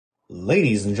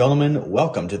Ladies and gentlemen,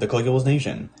 welcome to the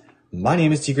CoculesNation. My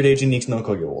name is Secret Agent Neeks No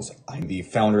Cocules. I'm the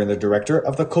founder and the director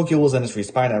of the Cocules Industry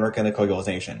Spy Network and the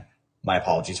CoculesNation. My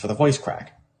apologies for the voice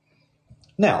crack.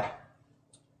 Now,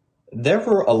 there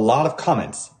were a lot of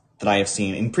comments that I have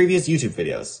seen in previous YouTube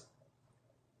videos,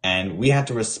 and we had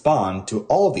to respond to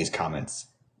all of these comments.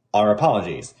 Our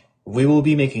apologies. We will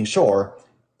be making sure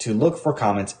to look for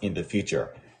comments in the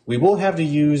future. We will have to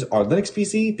use our Linux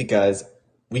PC because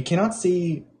we cannot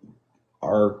see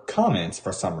our comments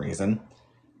for some reason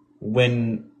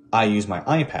when I use my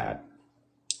iPad.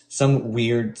 Some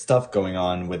weird stuff going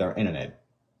on with our internet,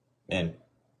 and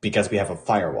because we have a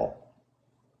firewall.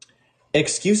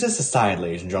 Excuses aside,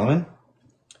 ladies and gentlemen,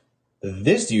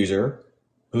 this user,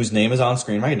 whose name is on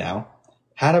screen right now,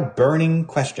 had a burning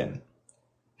question.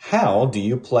 How do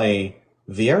you play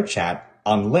VRChat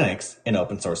on Linux in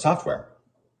open source software?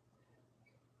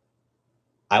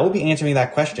 I will be answering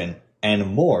that question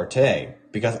and more today,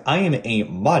 because I am a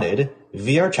modded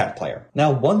VRChat player.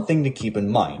 Now, one thing to keep in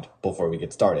mind before we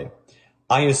get started.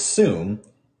 I assume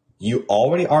you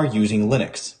already are using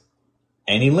Linux.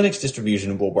 Any Linux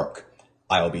distribution will work.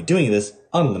 I will be doing this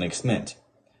on Linux Mint.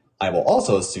 I will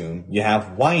also assume you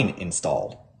have Wine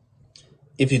installed.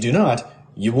 If you do not,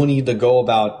 you will need to go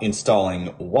about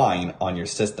installing Wine on your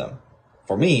system.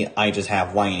 For me, I just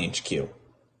have Wine HQ in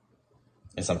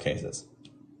some cases.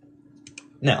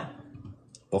 Now,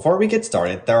 before we get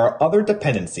started, there are other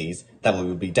dependencies that we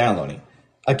will be downloading.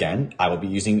 Again, I will be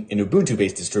using an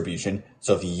Ubuntu-based distribution,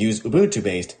 so if you use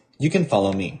Ubuntu-based, you can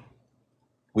follow me.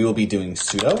 We will be doing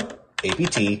sudo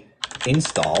apt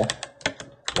install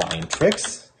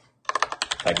winetricks,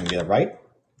 if I can get it right,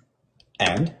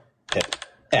 and pip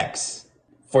x.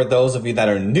 For those of you that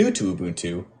are new to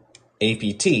Ubuntu,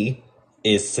 apt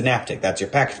is Synaptic, that's your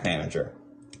package manager.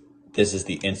 This is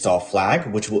the install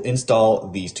flag, which will install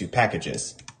these two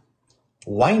packages.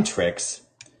 Winetricks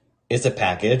is a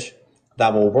package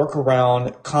that will work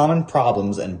around common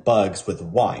problems and bugs with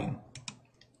wine.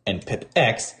 And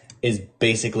pipx is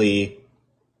basically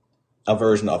a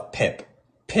version of pip.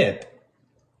 Pip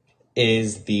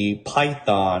is the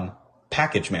Python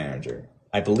package manager.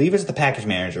 I believe it's the package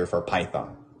manager for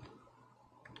Python.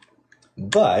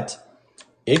 But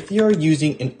if you're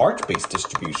using an Arch-based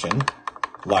distribution,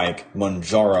 like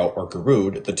Manjaro or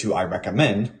Garud, the two I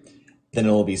recommend, then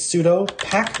it'll be sudo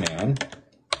pacman-s,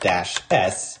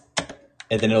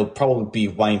 and then it'll probably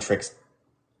be winetricks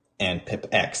and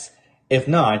pipx. If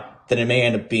not, then it may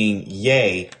end up being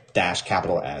yay-S,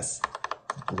 winetricks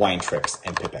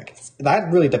and pipx.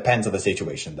 That really depends on the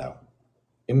situation, though.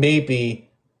 It may be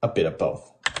a bit of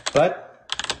both.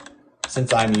 But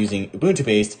since I'm using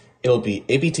Ubuntu-based, it'll be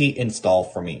apt install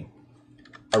for me.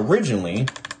 Originally,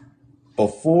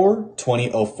 before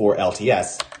 2004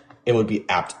 LTS, it would be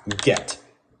apt-get.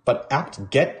 But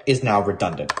apt-get is now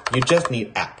redundant. You just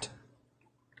need apt.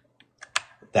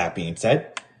 That being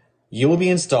said, you will be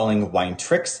installing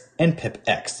winetricks and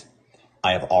pipx.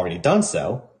 I have already done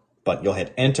so, but you'll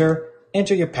hit enter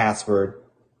your password,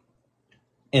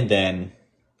 and then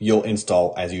you'll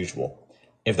install as usual.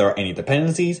 If there are any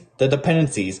dependencies, the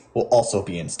dependencies will also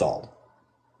be installed.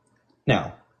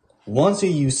 Now, once you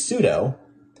use sudo,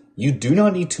 you do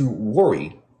not need to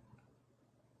worry,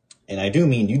 and I do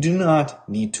mean you do not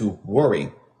need to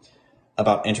worry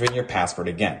about entering your password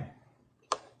again.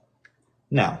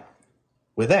 Now,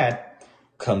 with that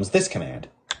comes this command,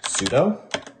 sudo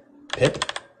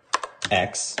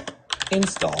pipx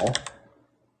install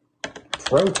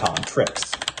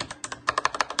protontricks.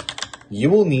 You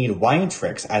will need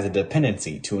winetricks as a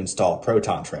dependency to install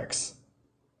protontricks.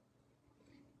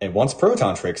 And once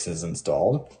protontricks is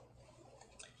installed,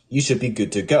 you should be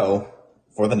good to go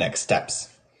for the next steps.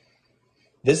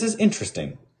 This is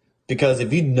interesting because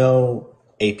if you know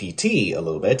apt a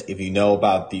little bit, if you know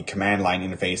about the command line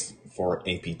interface for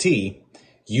apt,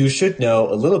 you should know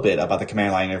a little bit about the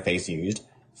command line interface used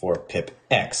for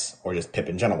pipx, or just pip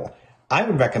in general. I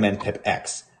would recommend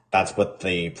pipx. That's what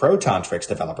the Protontricks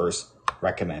developers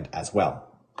recommend as well.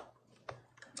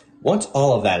 Once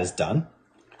all of that is done,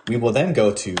 we will then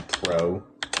go to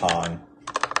Protontricks,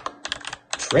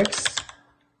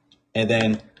 and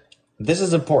then this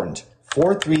is important,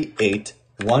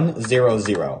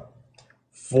 438100.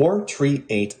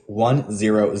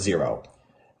 438100.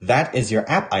 That is your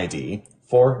app ID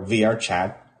for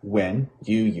VRChat when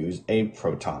you use a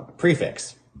Proton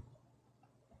prefix.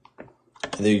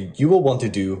 Then you will want to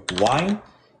do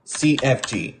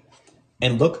ycfg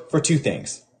and look for two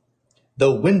things.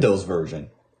 The Windows version.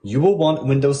 You will want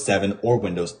Windows 7 or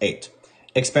Windows 8.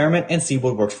 Experiment and see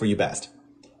what works for you best.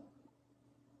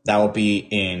 That will be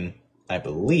in, I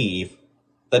believe,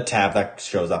 the tab that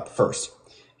shows up first.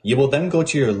 You will then go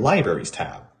to your Libraries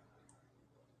tab.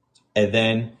 And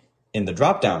then in the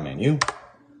drop-down menu,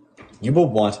 you will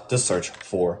want to search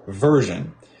for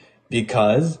version,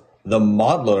 because the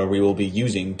mod loader we will be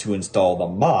using to install the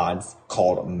mods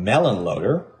called Melon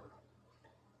Loader,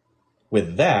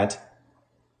 with that,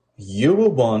 you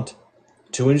will want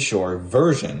to ensure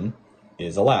version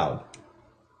is allowed.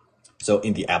 So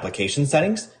in the application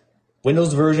settings,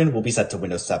 Windows version will be set to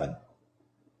Windows 7.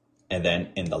 And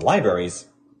then in the libraries,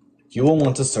 you will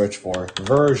want to search for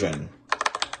version.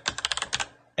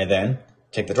 And then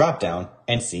take the drop down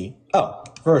and see, oh,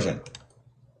 version.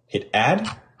 Hit add,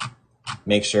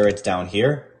 make sure it's down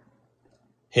here,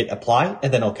 hit apply,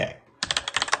 and then OK.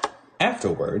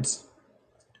 Afterwards,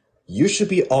 you should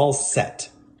be all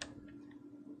set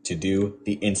to do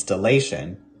the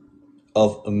installation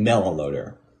of Melon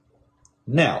Loader.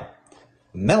 Now,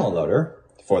 Melon Loader,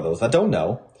 for those that don't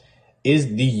know,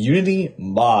 is the Unity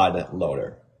mod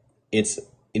loader. It's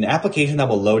an application that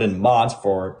will load in mods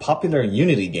for popular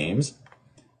Unity games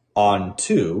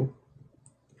onto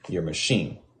your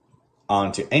machine,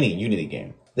 onto any Unity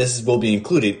game. This will be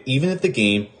included even if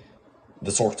the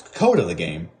source code of the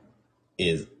game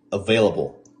is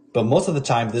available. But most of the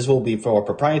time, this will be for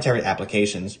proprietary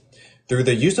applications through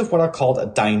the use of what are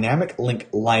called dynamic link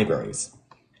libraries.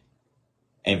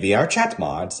 And VRChat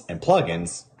mods and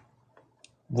plugins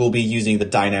will be using the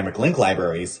dynamic link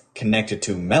libraries connected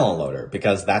to Melon Loader,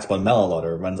 because that's what Melon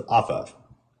Loader runs off of.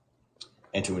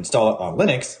 And to install it on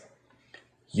Linux,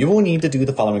 you will need to do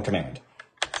the following command: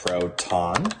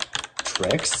 proton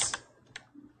tricks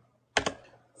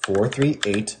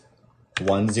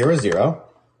 438100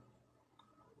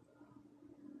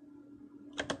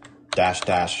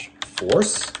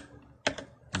 --force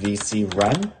VC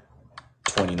run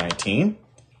 2019.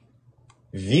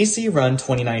 VC run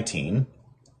 2019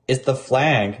 is the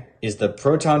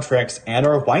Proton Tricks and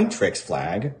or Whitetrix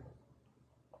flag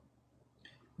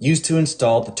used to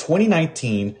install the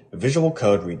 2019 Visual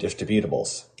Code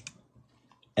redistributables.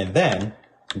 And then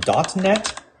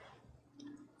 .NET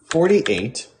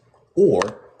 48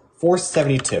 or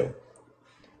 472.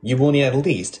 You will need at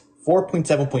least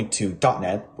 4.7.2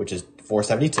 .NET, which is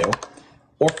 472,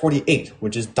 or 48,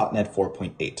 which is .NET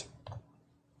 4.8.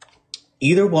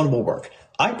 Either one will work.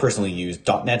 I personally use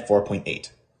 .NET 4.8.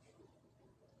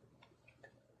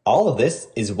 All of this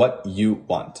is what you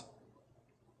want.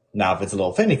 Now, if it's a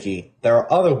little finicky, there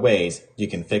are other ways you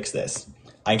can fix this.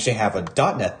 I actually have a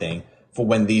 .NET thing for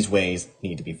when these ways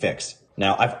need to be fixed.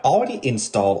 Now, I've already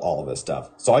installed all of this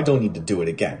stuff, so I don't need to do it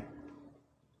again.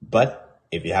 But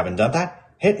if you haven't done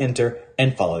that, hit enter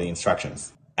and follow the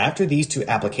instructions. After these two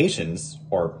applications,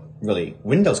 or really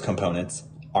Windows components,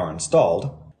 are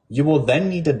installed, you will then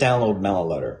need to download Melon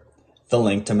Loader. The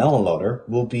link to Melon Loader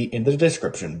will be in the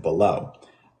description below,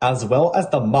 as well as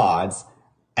the mods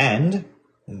and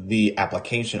the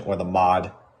application or the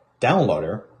mod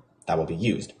downloader that will be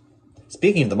used.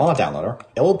 Speaking of the mod downloader,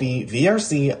 it will be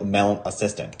VRC Melon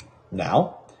Assistant.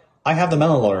 Now, I have the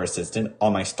Melon Loader Assistant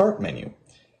on my start menu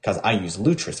because I use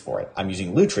Lutris for it. I'm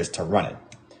using Lutris to run it.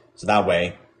 So that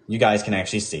way, you guys can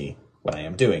actually see what I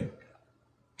am doing.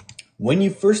 When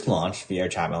you first launch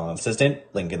VRChat Melon Assistant,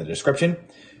 link in the description,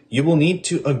 you will need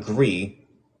to agree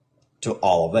to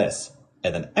all of this.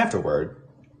 And then afterward,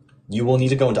 you will need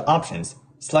to go into Options,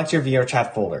 select your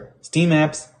VRChat folder, Steam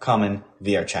Apps, Common,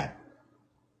 VRChat.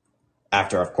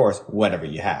 After, of course, whatever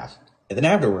you have. And then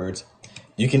afterwards,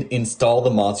 you can install the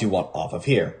mods you want off of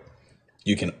here.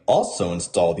 You can also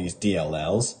install these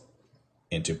DLLs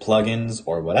into plugins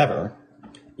or whatever.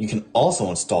 You can also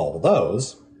install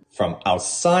those from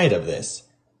outside of this,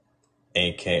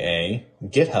 aka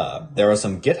GitHub. There are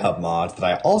some GitHub mods that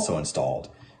I also installed,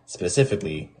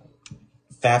 specifically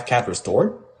FAFCat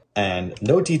Restored and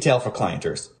No Detail for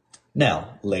Clienters.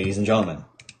 Now, ladies and gentlemen,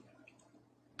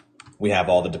 we have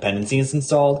all the dependencies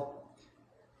installed.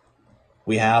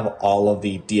 We have all of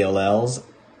the DLLs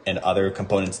and other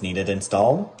components needed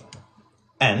installed.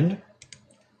 And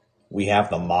we have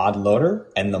the mod loader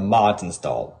and the mods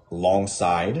installed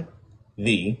alongside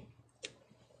the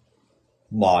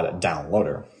mod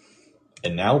downloader.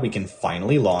 And now we can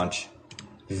finally launch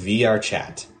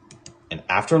VRChat. And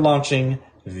after launching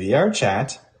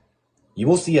VRChat, you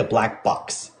will see a black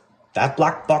box. That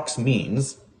black box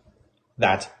means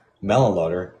that Melon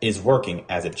Loader is working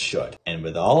as it should. And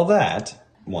with all of that,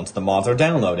 once the mods are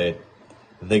downloaded,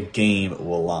 the game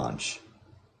will launch.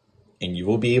 And you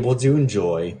will be able to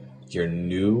enjoy your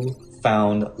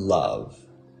newfound love,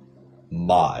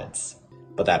 mods.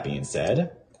 But that being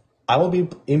said, I will be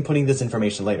inputting this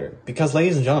information later because,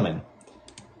 ladies and gentlemen,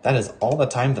 that is all the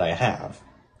time that I have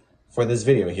for this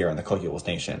video here on the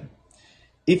CoculesNation.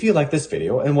 If you like this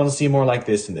video and want to see more like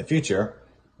this in the future,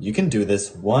 you can do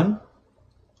this one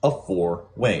of 4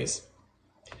 ways.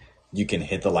 You can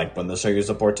hit the like button to show your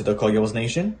support to the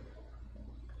CoculesNation,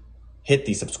 hit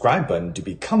the subscribe button to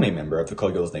become a member of the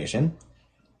CoculesNation,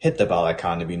 hit the bell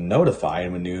icon to be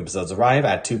notified when new episodes arrive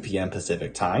at 2 p.m.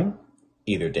 Pacific time,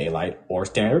 either daylight or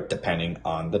standard depending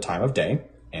on the time of day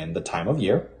and the time of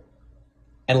year.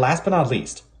 And last but not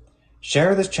least,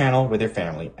 share this channel with your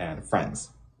family and friends.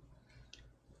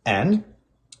 And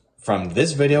from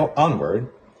this video onward,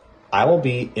 I will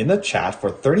be in the chat for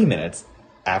 30 minutes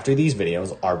after these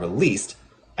videos are released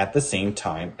at the same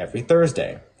time every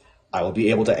Thursday. I will be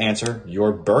able to answer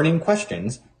your burning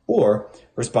questions or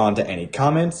respond to any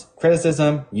comments,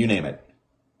 criticism, you name it.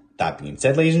 That being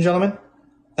said, ladies and gentlemen,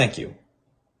 thank you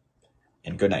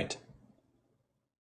and good night.